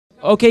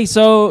Okay,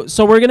 so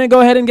we're gonna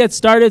go ahead and get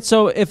started.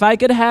 So if I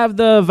could have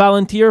the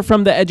volunteer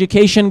from the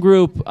education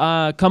group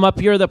come up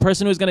here, the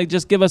person who's gonna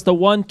just give us the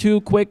 1-2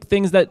 quick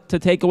things that to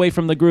take away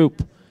from the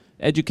group.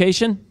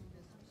 Education.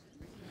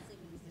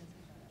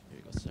 Here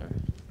you go, sir.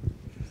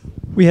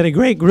 We had a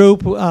great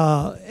group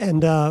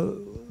and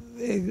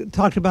it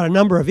talked about a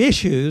number of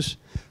issues.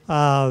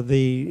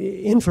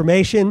 The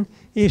information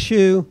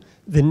issue,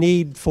 the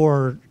need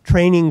for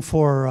training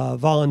for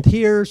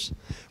volunteers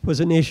was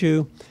an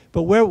issue.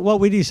 But what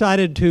we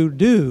decided to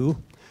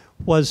do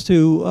was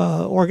to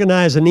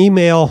organize an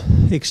email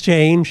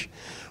exchange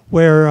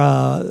where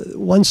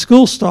once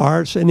school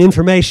starts and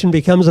information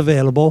becomes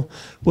available,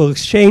 we'll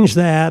exchange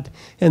that,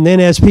 and then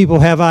as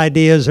people have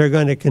ideas, they're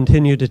going to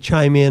continue to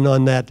chime in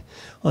on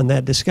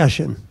that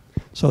discussion.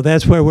 So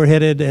that's where we're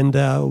headed, and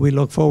we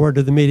look forward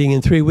to the meeting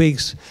in 3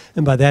 weeks,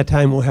 and by that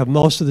time we'll have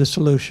most of the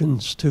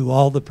solutions to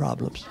all the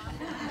problems.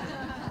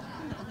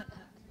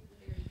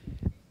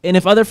 And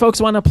if other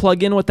folks want to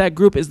plug in with that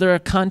group, is there a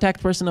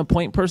contact person, a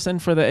point person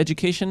for the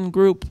education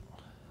group?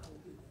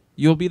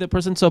 You'll be the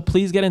person, so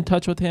please get in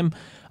touch with him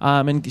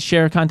and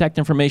share contact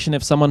information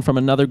if someone from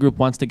another group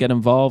wants to get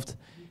involved.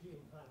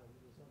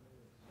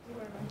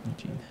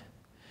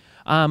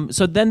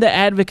 So then the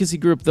advocacy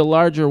group, the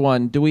larger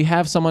one, do we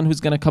have someone who's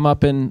going to come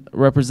up and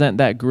represent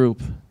that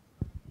group?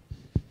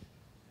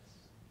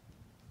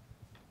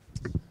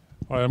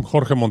 Hi, I'm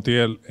Jorge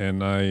Montiel,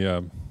 and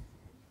I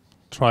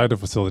try to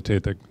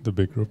facilitate the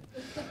big group.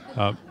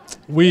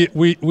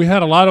 We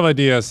had a lot of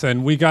ideas,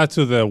 and we got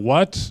to the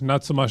what,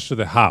 not so much to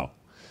the how.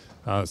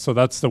 So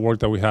that's the work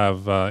that we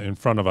have in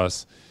front of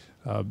us.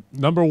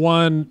 Number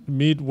one,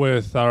 meet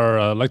with our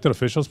elected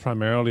officials,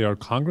 primarily our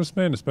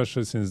congressmen,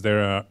 especially since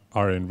they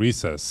are in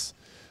recess.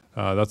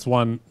 That's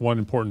one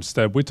important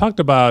step. We talked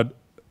about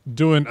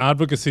doing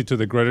advocacy to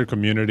the greater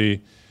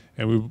community,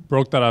 and we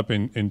broke that up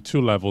in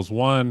 2 levels.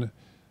 One,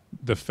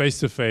 the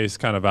face-to-face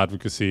kind of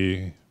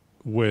advocacy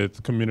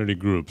with community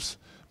groups,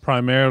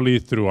 primarily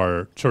through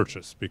our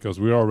churches, because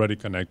we're already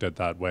connected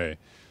that way,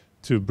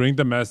 to bring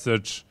the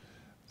message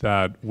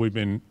that we've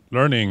been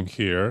learning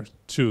here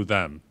to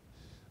them.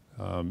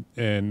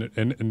 And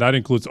that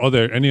includes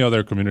any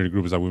other community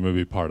groups that we may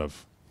be part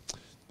of.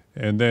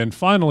 And then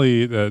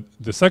finally, the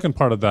second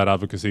part of that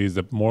advocacy is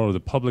more of the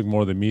public,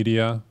 more of the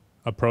media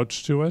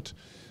approach to it,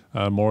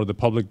 more of the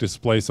public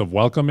displays of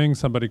welcoming,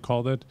 somebody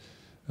called it,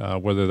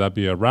 whether that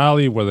be a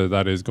rally, whether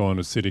that is going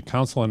to city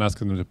council and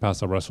asking them to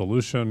pass a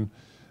resolution,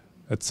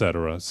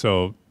 etc.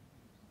 So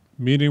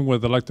meeting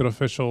with elected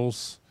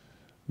officials.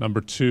 Number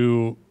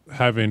 2,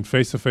 having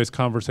face-to-face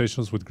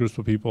conversations with groups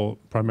of people,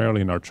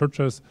 primarily in our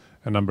churches.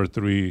 And number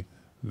 3,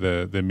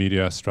 the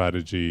media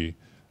strategy,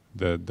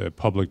 the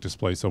public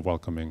displays of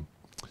welcoming.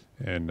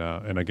 And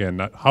again,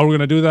 how we're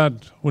going to do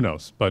that, who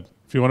knows? But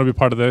if you want to be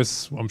part of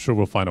this, I'm sure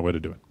we'll find a way to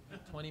do it.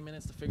 20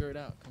 minutes to figure it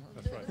out. Come on.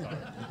 That's right.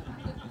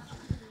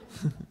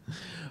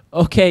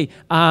 Okay,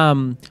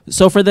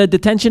 so for the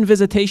detention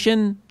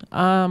visitation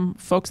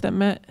folks that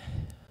met?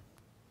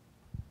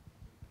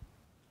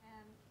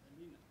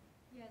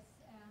 Yes,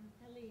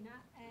 Helena.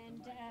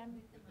 And,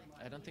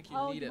 I don't think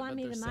you need it, but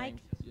they're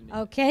saying you need it.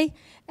 okay,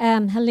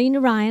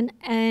 Helena Ryan.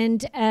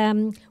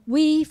 And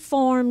we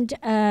formed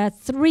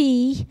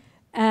 3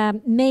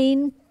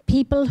 main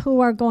people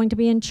who are going to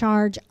be in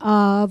charge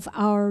of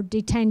our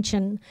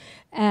detention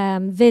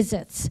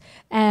visits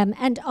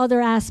and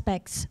other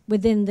aspects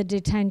within the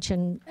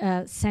detention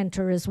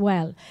center as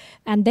well.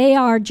 And they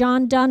are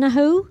John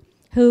Donahue,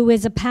 who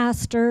is a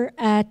pastor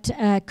at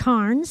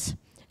Carnes.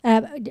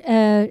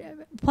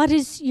 What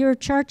is your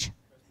church?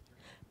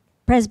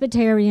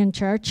 Presbyterian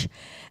Church.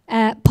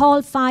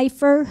 Paul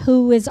Pfeiffer,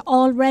 who is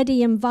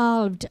already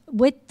involved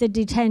with the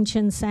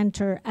detention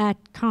center at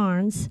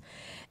Carnes.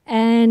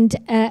 And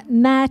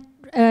Matt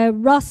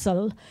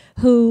Russell,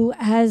 who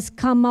has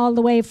come all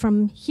the way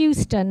from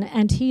Houston,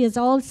 and he is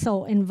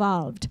also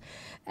involved.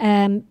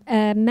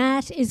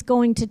 Matt is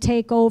going to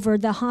take over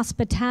the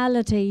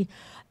hospitality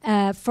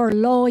for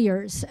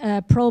lawyers,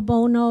 pro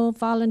bono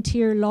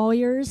volunteer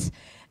lawyers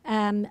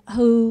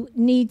who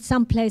need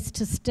someplace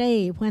to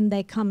stay when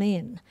they come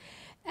in.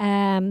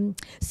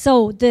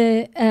 So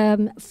the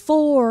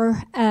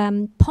 4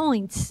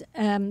 points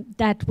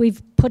that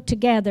we've put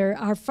together,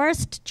 our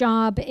first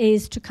job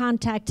is to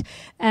contact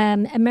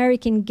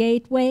American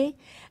Gateway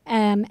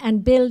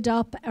and build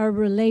up a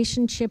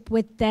relationship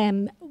with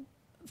them,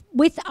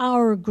 with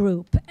our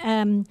group.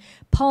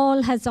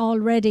 Paul has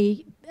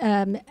already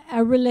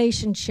a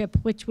relationship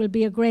which will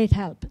be a great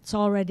help. It's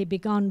already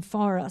begun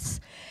for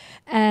us.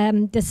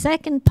 The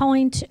second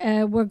point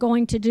we're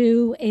going to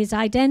do is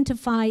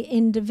identify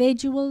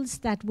individuals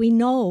that we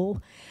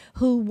know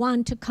who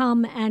want to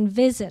come and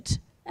visit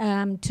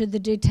to the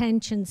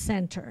detention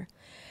center.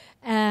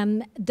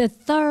 The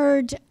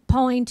third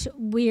point,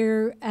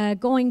 we're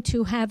going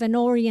to have an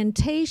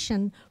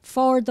orientation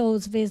for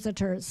those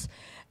visitors,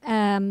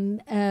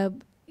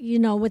 you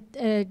know, with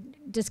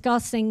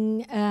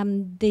discussing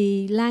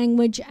the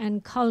language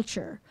and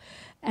culture.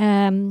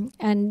 and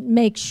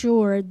make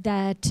sure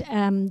that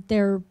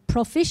they're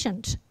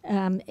proficient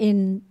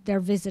in their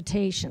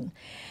visitation.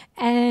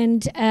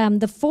 And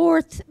the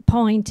fourth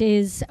point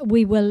is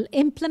we will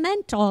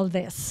implement all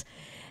this.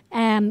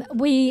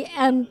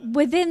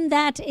 Within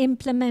that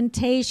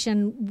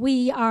implementation,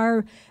 we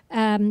are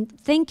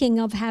thinking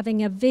of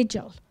having a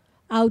vigil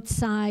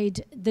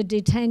outside the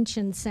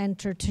detention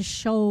center to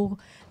show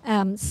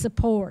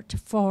support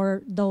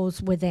for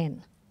those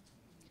within.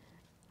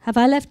 Have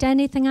I left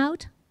anything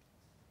out?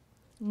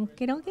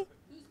 Okay, okay. Are you going to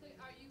be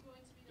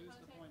the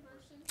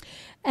contact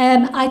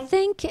person? I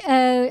think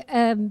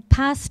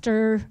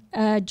Pastor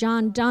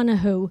John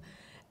Donahue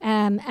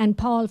and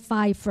Paul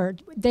Pfeiffer,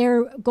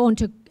 they're going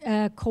to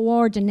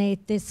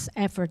coordinate this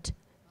effort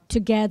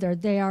together.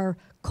 They are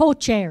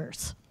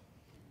co-chairs.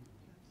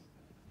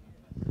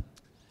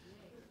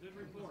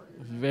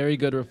 Very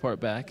good report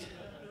back.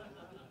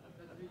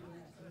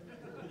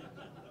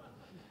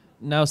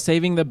 Now,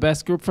 saving the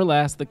best group for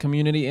last, the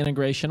community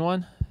integration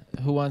one.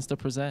 Who wants to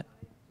present?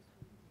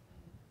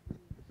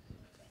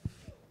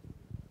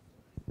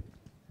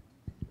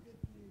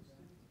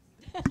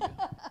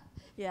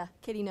 Yeah,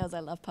 Kitty knows I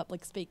love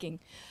public speaking.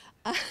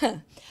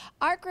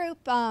 Our group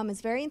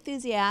is very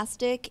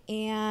enthusiastic,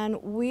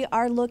 and we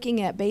are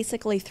looking at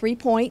basically 3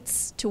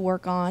 points to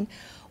work on.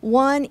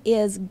 One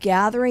is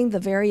gathering the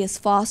various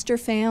foster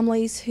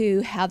families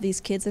who have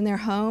these kids in their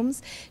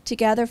homes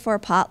together for a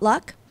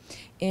potluck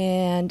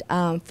and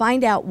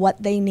find out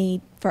what they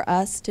need for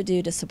us to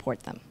do to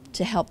support them,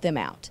 to help them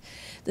out.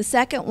 The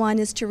second one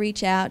is to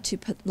reach out to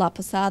La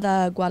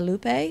Posada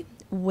Guadalupe,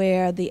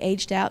 where the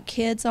aged out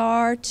kids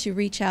are, to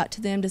reach out to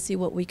them to see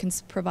what we can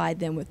provide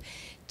them with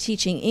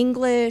teaching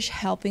English,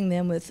 helping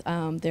them with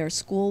their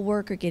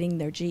schoolwork or getting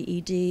their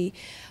GED,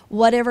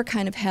 whatever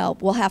kind of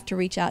help. We'll have to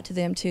reach out to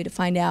them too to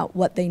find out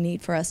what they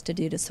need for us to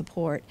do to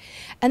support.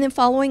 And then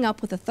following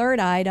up with the third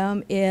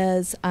item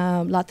is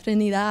La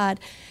Trinidad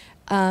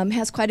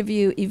has quite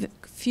a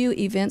few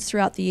events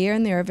throughout the year,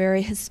 and they're a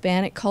very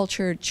Hispanic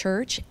cultured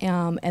church,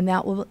 and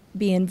that will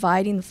be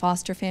inviting the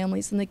foster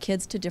families and the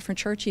kids to different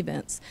church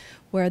events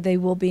where they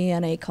will be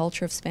in a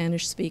culture of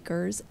Spanish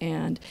speakers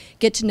and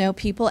get to know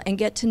people and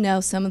get to know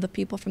some of the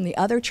people from the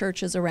other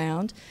churches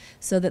around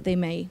so that they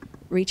may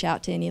reach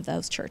out to any of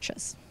those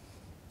churches.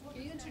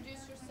 Can you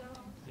introduce yourself?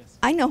 Yes.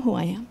 I know who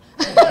I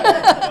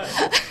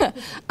am.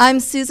 I'm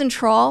Susan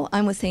Troll.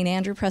 I'm with St.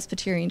 Andrew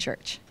Presbyterian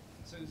Church.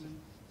 Susan,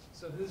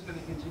 so who's going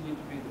to continue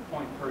to be the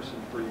point person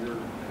for your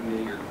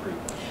committee or group?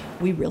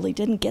 We really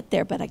didn't get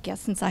there, but I guess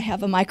since I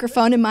have a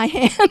microphone in my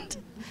hand,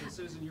 So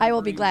Susan, I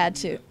will be glad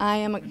to. I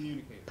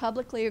am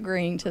publicly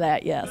agreeing to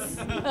that, yes.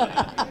 The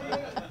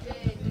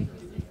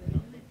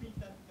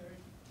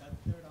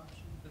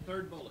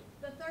third bullet.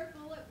 The third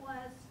bullet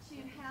was to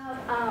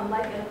have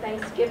like a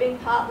Thanksgiving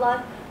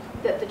potluck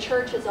that the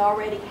church is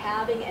already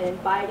having and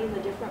inviting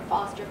the different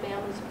foster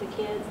families with the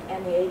kids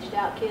and the aged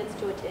out kids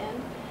to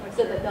attend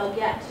so that they'll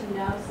get to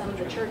know some of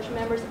the church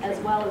members as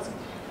well as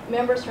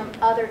members from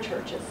other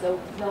churches.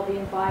 So they'll be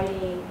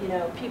inviting,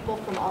 people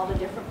from all the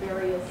different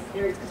various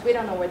areas because we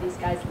don't know where these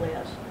guys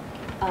live.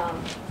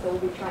 So we'll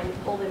be trying to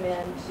pull them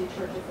into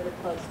churches that are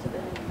close to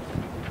them.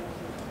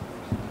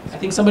 I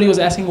think somebody was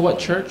asking what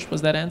church.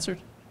 Was that answered?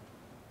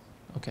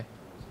 Okay.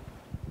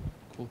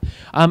 Cool.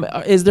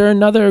 Is there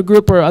another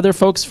group or other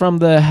folks from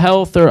the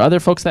health or other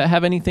folks that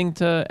have anything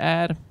to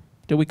add?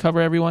 Did we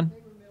cover everyone?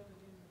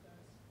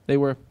 They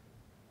were.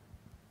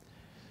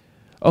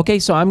 Okay,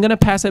 so I'm going to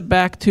pass it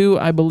back to,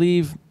 I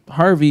believe,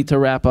 Harvey to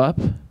wrap up.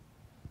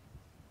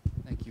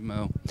 Thank you,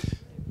 Mo.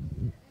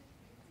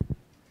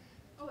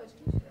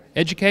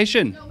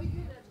 Education.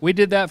 We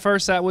did that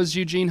first. That was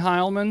Eugene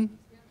Heilman.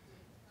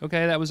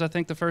 Okay, that was, I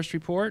think, the first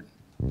report.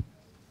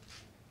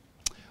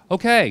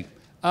 Okay,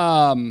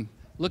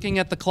 looking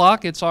at the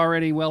clock, it's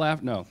already well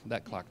after. No,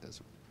 that clock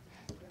doesn't.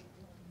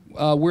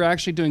 We're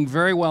actually doing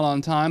very well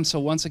on time. So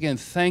once again,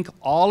 thank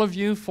all of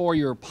you for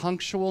your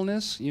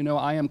punctualness. You know,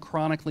 I am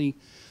chronically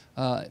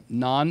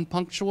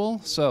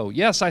non-punctual. So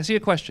yes, I see a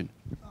question.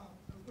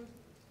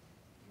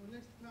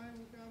 Next time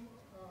we come,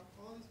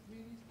 all these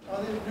meetings,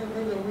 all these groups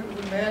that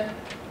we met,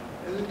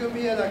 is it going to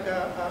be like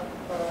a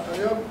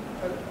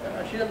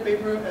sheet of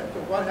paper as to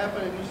what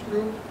happened in each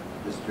group,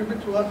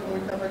 distribute to us when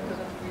we come back to the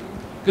next meeting?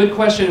 Good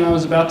question, and I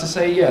was about to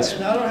say yes.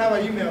 And I don't have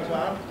an email, so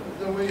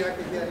there's no way I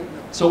could get an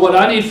email. So what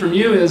I need from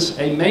you is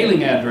a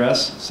mailing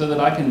address so that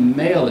I can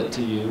mail it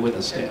to you with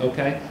a stamp,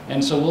 okay?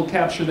 And so we'll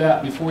capture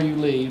that before you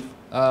leave.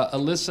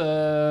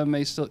 Alyssa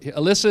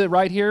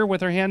right here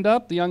with her hand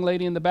up, the young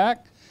lady in the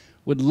back,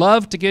 would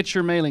love to get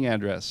your mailing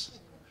address.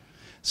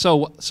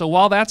 So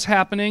while that's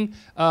happening,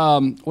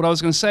 what I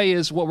was going to say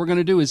is what we're going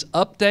to do is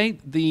update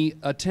the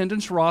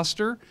attendance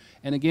roster,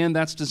 And again,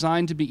 that's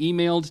designed to be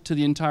emailed to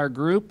the entire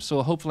group,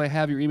 so hopefully I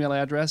have your email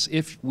address.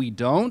 If we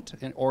don't,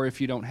 or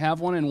if you don't have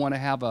one and want to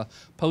have a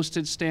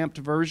postage stamped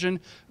version,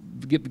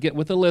 get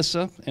with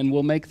Alyssa and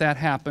we'll make that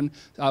happen.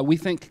 We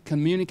think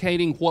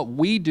communicating what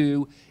we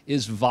do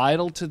is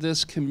vital to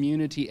this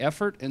community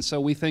effort, and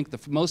so we think the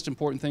most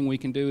important thing we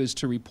can do is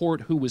to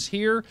report who was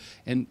here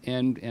and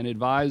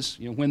advise,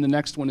 you know, when the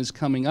next one is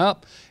coming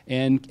up,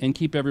 and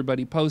keep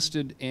everybody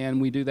posted, and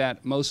we do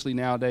that mostly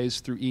nowadays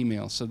through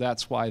email, so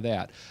that's why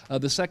that.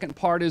 The second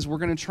part is we're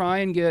going to try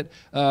and get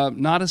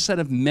not a set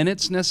of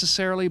minutes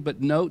necessarily,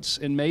 but notes,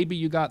 and maybe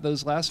you got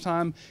those last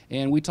time,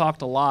 and we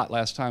talked a lot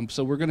last time,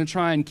 so we're going to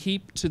try and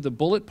keep to the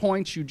bullet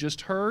points you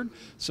just heard.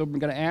 So we're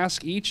going to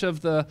ask each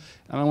of the,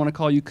 I don't want to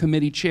call you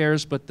committee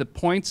chairs, but the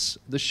points,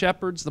 the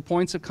shepherds, the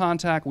points of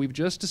contact we've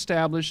just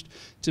established,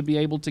 to be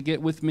able to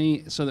get with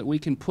me so that we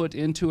can put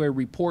into a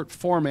report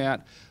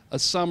format a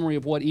summary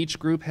of what each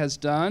group has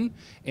done.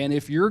 And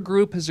if your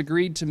group has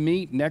agreed to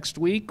meet next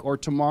week or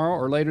tomorrow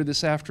or later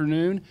this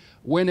afternoon,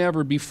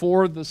 whenever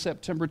before the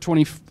September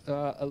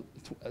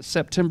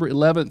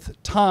 11th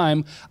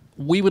time,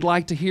 we would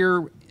like to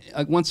hear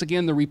once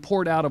again the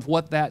report out of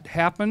what that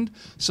happened,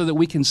 so that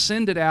we can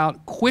send it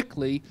out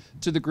quickly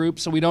to the group,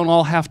 so we don't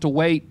all have to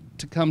wait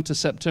to come to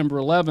September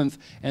 11th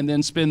and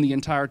then spend the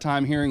entire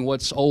time hearing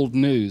what's old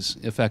news,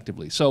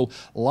 effectively. So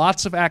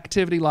lots of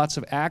activity, lots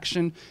of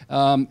action,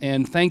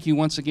 and thank you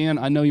once again.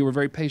 I know you were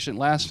very patient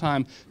last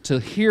time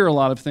to hear a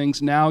lot of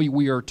things. Now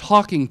we are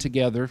talking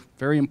together,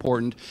 very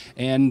important,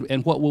 and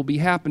what will be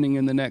happening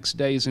in the next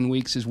days and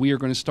weeks is we are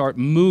going to start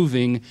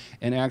moving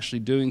and actually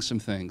doing some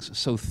things.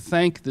 So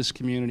thank this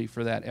community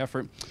for that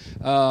effort.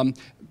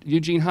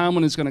 Eugene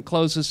Heilman is going to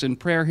close us in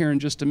prayer here in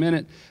just a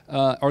minute.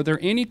 Are there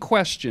any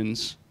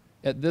questions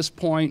at this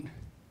point?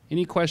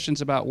 Any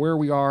questions about where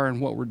we are and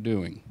what we're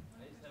doing?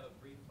 I just have a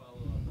brief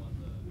follow-up on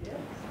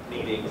the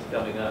meetings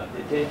coming up.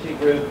 Detention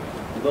group,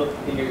 look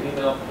in your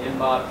email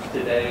inbox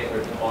today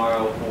or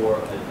tomorrow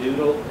for a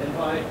doodle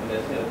invite, and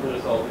that's going to put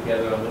us all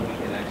together on when we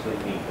can actually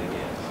meet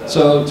again.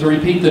 So to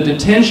repeat, the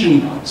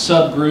detention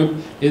subgroup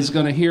is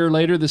going to hear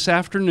later this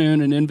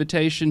afternoon an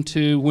invitation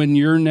to when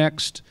your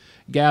next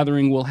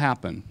gathering will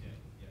happen.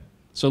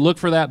 So look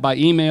for that by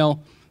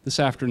email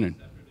this afternoon.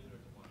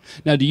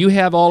 Now, do you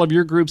have all of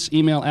your group's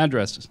email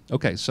addresses?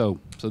 Okay, so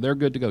they're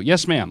good to go.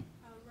 Yes, ma'am.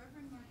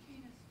 Reverend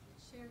Martinez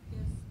shared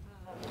this.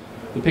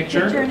 The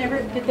picture?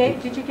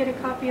 And did you get a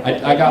copy of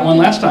it? I got one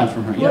last time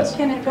from her, yes.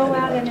 Can it go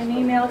out in an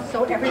email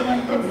so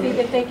everyone can see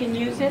that they can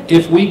use it?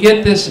 If we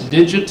get this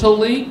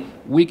digitally,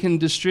 we can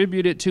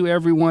distribute it to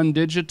everyone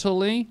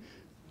digitally.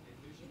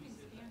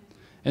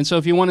 And so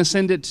if you want to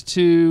send it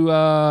to,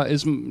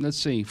 let's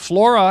see,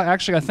 Flora,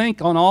 actually I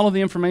think on all of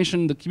the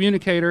information, the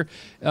communicator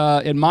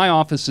in my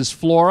office is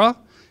Flora,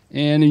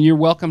 and you're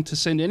welcome to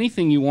send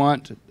anything you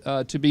want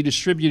to be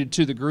distributed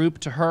to the group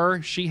to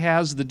her. She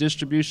has the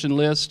distribution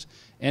list,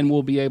 and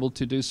we'll be able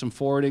to do some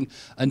forwarding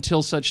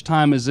until such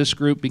time as this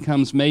group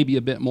becomes maybe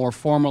a bit more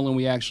formal and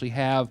we actually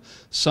have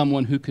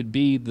someone who could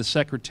be the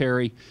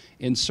secretary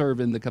and serve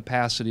in the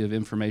capacity of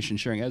information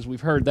sharing. As we've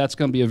heard, that's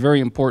going to be a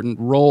very important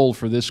role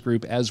for this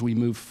group as we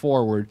move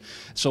forward.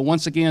 So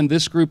once again,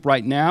 this group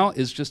right now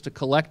is just a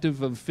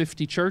collective of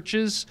 50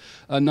 churches,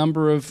 a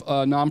number of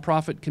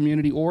nonprofit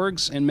community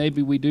orgs, and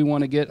maybe we do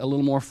want to get a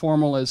little more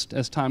formal as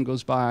time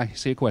goes by. I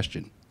see a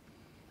question.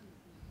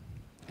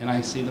 And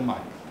I see the mic.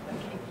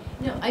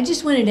 No, I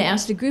just wanted to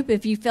ask the group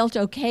if you felt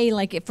okay,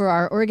 like for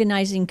our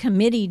organizing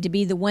committee to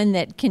be the one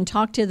that can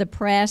talk to the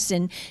press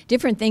and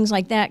different things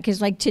like that.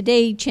 Because like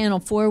today, Channel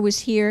 4 was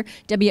here,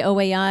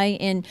 WOAI,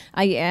 and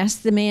I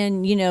asked the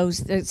man, you know,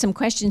 some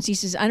questions. He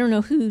says, I don't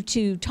know who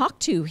to talk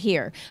to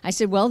here. I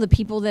said, well, the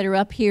people that are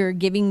up here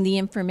giving the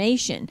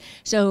information.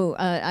 So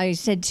I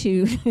said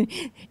to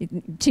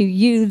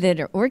you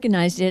that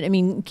organized it, I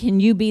mean, can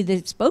you be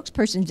the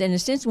spokespersons in a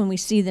sense when we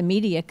see the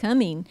media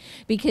coming?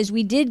 Because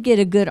we did get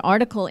a good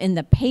article in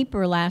the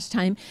paper last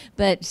time,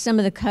 but some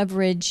of the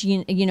coverage,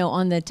 you know,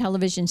 on the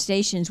television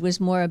stations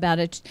was more about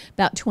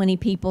about 20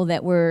 people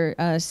that were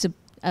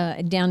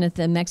down at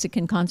the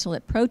Mexican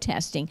consulate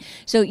protesting.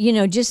 So, you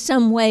know, just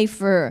some way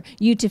for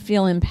you to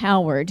feel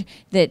empowered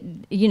that,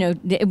 you know,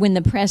 when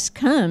the press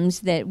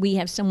comes, that we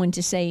have someone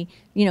to say,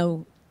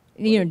 what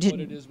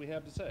it is we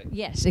have to say.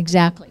 Yes,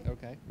 exactly.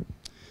 Okay.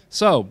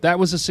 So that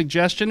was a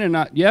suggestion, and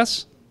not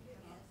yes.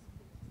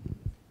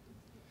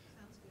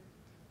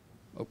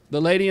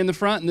 The lady in the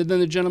front, and then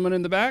the gentleman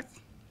in the back?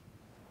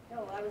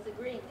 No, I was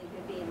agreeing that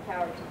you'd be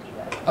empowered to do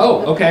that.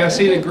 Oh, okay, I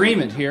see an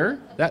agreement here.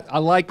 I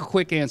like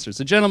quick answers.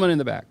 The gentleman in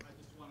the back.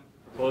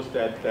 Propose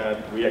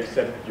that we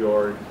accept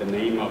the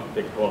name of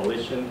the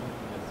coalition.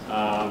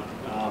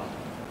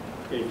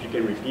 If you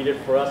can repeat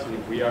it for us, and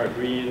if we are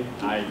agreeing,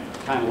 I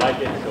kind of like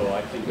it, so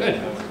I think good.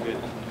 That sounds good.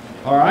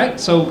 All right,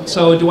 so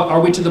are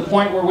we to the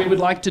point where we would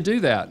like to do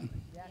that?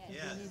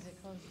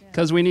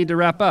 Because we need to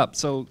wrap up,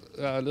 so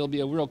it'll be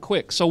a real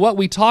quick. So what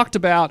we talked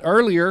about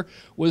earlier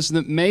was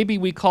that maybe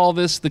we call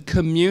this the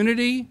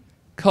Community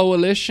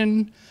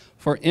Coalition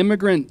for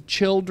Immigrant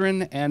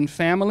Children and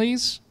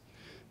Families.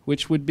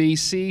 which would be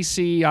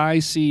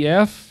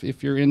CCICF,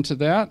 if you're into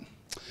that.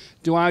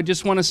 Do I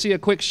just want to see a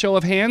quick show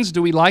of hands?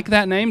 Do we like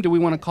that name? Do we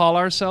want to call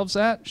ourselves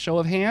that? Show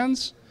of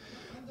hands?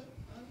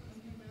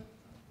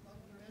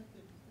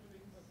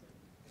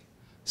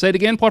 Say it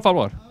again, por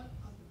favor.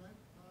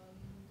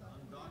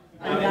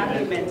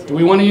 Undocumented. Do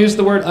we want to use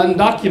the word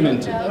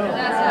undocumented?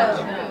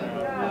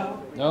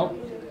 No.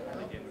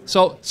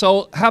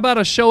 So how about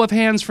a show of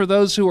hands for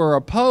those who are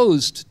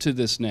opposed to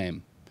this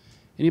name?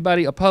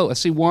 Anybody opposed? I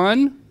see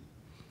one.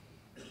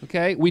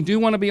 Okay, we do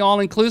want to be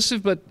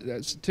all-inclusive, but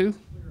two.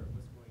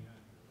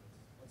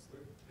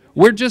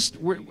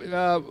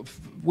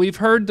 We've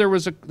heard there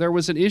was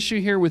an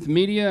issue here with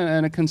media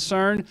and a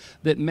concern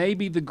that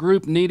maybe the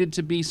group needed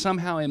to be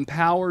somehow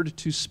empowered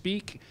to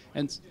speak.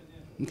 And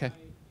okay.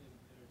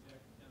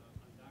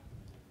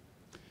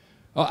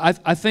 Oh,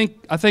 I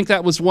think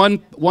that was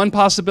one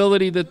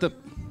possibility that the.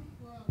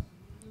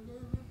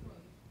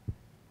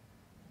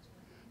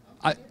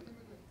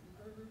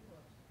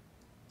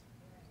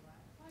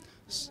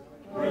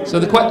 So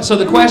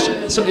the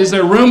question. So is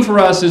there room for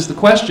us? Is the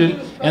question,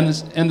 and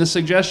the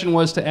suggestion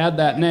was to add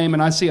that name.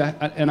 And I see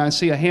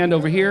a hand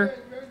over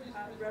here.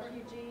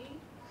 Refugee.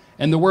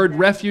 And the word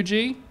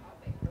refugee.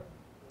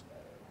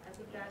 I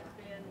think that's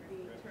been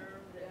the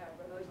term that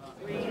was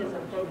agreed is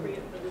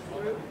appropriate for this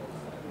group.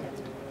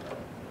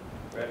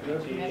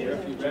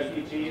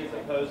 Refugee as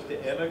opposed to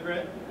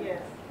immigrant.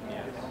 Yes.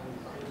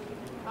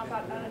 How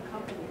about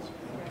unaccompanied?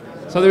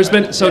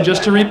 So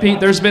just to repeat,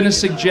 there's been a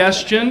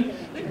suggestion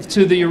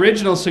to the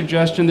original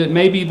suggestion that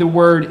maybe the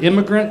word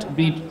immigrant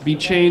be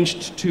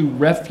changed to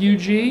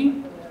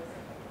refugee.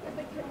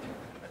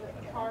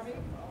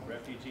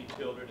 Refugee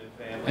children and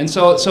families. And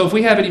so if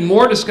we have any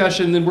more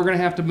discussion, then we're going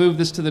to have to move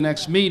this to the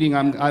next meeting.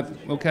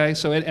 Okay.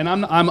 So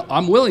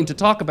I'm willing to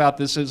talk about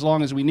this as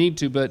long as we need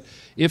to. But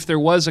if there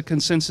was a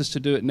consensus to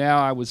do it now,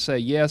 I would say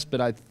yes.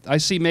 But I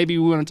see maybe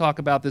we want to talk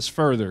about this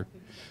further.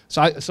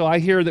 So I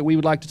hear that we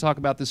would like to talk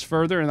about this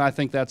further, and I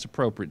think that's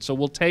appropriate. So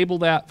we'll table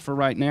that for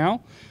right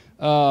now.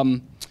 To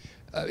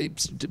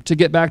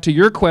get back to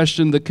your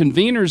question, the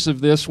conveners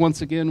of this,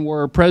 once again,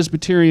 were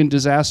Presbyterian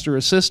Disaster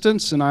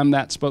Assistance, and I'm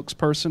that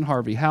spokesperson,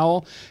 Harvey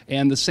Howell,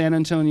 and the San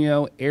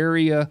Antonio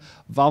Area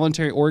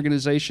Voluntary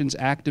Organizations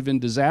Active in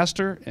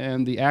Disaster,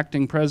 and the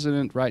acting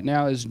president right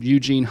now is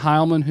Eugene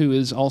Heilman, who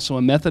is also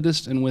a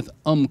Methodist and with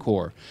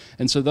UMCOR.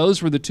 And so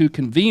those were the two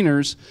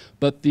conveners,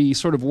 but the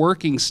sort of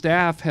working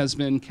staff has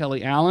been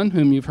Kelly Allen,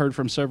 whom you've heard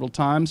from several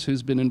times,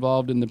 who's been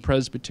involved in the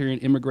Presbyterian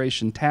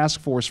Immigration Task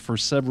Force for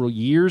several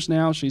years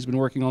now. She's been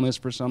working on this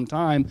for some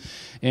time.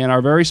 And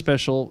our very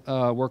special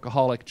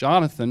workaholic,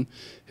 Jonathan,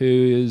 who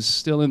is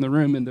still in the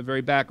room in the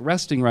very back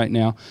resting right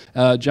now.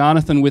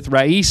 Jonathan with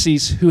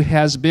Raices, who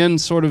has been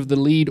sort of the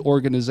lead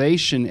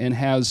organization and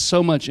has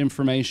so much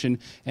information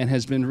and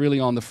has been really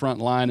on the front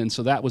line. And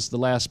so that was the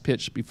last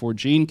pitch before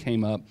Gene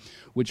came up,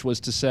 which was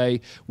to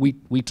say, we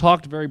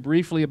talked very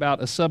briefly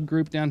about a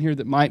subgroup down here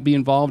that might be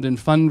involved in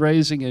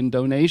fundraising and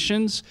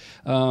donations.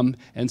 And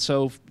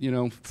so,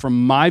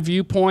 from my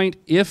viewpoint,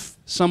 if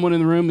someone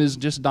in the room is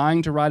just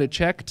dying to write a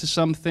check to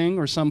something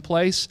or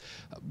someplace,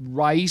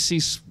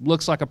 Raices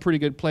looks like a pretty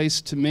good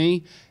place to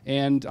me,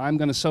 and I'm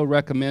going to so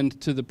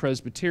recommend to the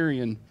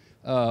Presbyterian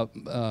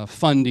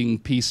funding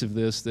piece of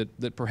this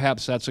that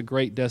perhaps that's a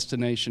great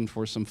destination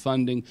for some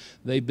funding.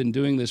 They've been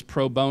doing this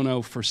pro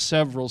bono for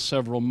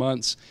several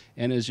months,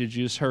 and as you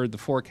just heard, the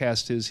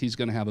forecast is he's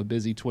going to have a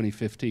busy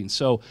 2015.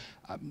 So,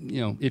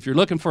 if you're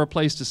looking for a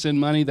place to send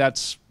money,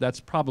 that's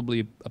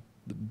probably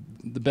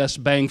the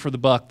best bang for the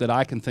buck that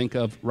I can think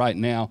of right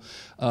now.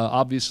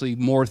 Obviously,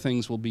 more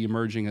things will be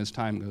emerging as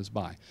time goes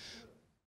by.